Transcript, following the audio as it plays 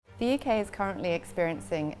The UK is currently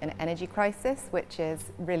experiencing an energy crisis, which is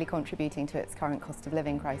really contributing to its current cost of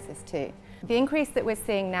living crisis too. The increase that we're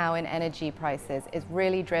seeing now in energy prices is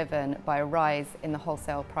really driven by a rise in the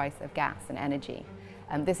wholesale price of gas and energy.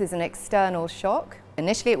 This is an external shock.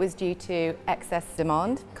 Initially it was due to excess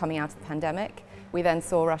demand coming out of the pandemic. We then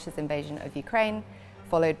saw Russia's invasion of Ukraine,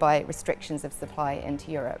 followed by restrictions of supply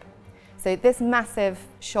into Europe. So this massive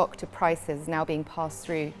shock to prices is now being passed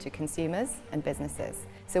through to consumers and businesses.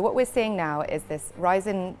 So what we're seeing now is this rise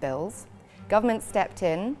in bills. Government stepped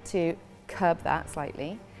in to curb that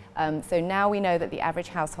slightly. So now we know that the average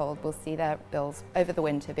household will see their bills over the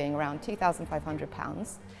winter being around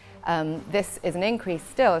 £2,500. This is an increase,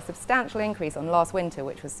 still a substantial increase on last winter,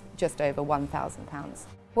 which was just over £1,000.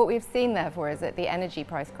 What we've seen therefore is that the energy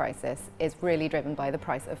price crisis is really driven by the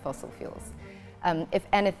price of fossil fuels. If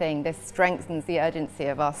anything, this strengthens the urgency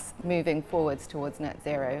of us moving forwards towards net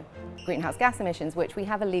zero greenhouse gas emissions, which we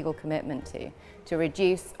have a legal commitment to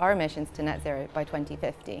reduce our emissions to net zero by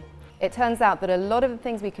 2050. It turns out that a lot of the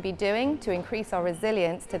things we could be doing to increase our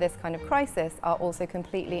resilience to this kind of crisis are also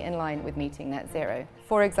completely in line with meeting net zero.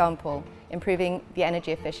 For example, improving the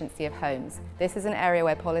energy efficiency of homes. This is an area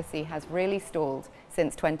where policy has really stalled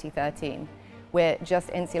since 2013. We're just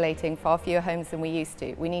insulating far fewer homes than we used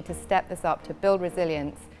to. We need to step this up to build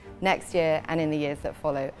resilience next year and in the years that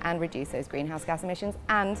follow, and reduce those greenhouse gas emissions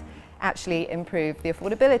and actually improve the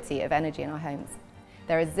affordability of energy in our homes.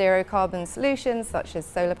 There are zero carbon solutions such as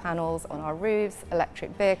solar panels on our roofs,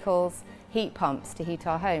 electric vehicles, heat pumps to heat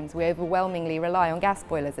our homes. We overwhelmingly rely on gas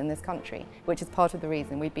boilers in this country, which is part of the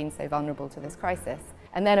reason we've been so vulnerable to this crisis.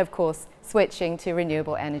 And then of course, switching to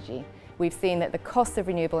renewable energy. We've seen that the cost of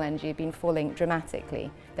renewable energy have been falling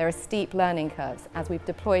dramatically. There are steep learning curves. As we've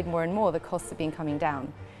deployed more and more, the costs have been coming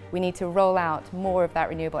down. We need to roll out more of that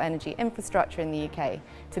renewable energy infrastructure in the UK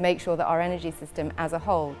to make sure that our energy system as a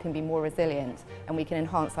whole can be more resilient and we can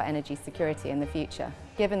enhance our energy security in the future.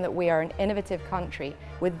 Given that we are an innovative country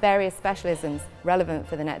with various specialisms relevant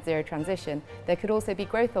for the net zero transition, there could also be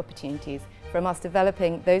growth opportunities from us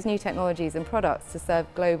developing those new technologies and products to serve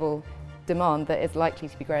global demand that is likely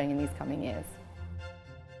to be growing in these coming years.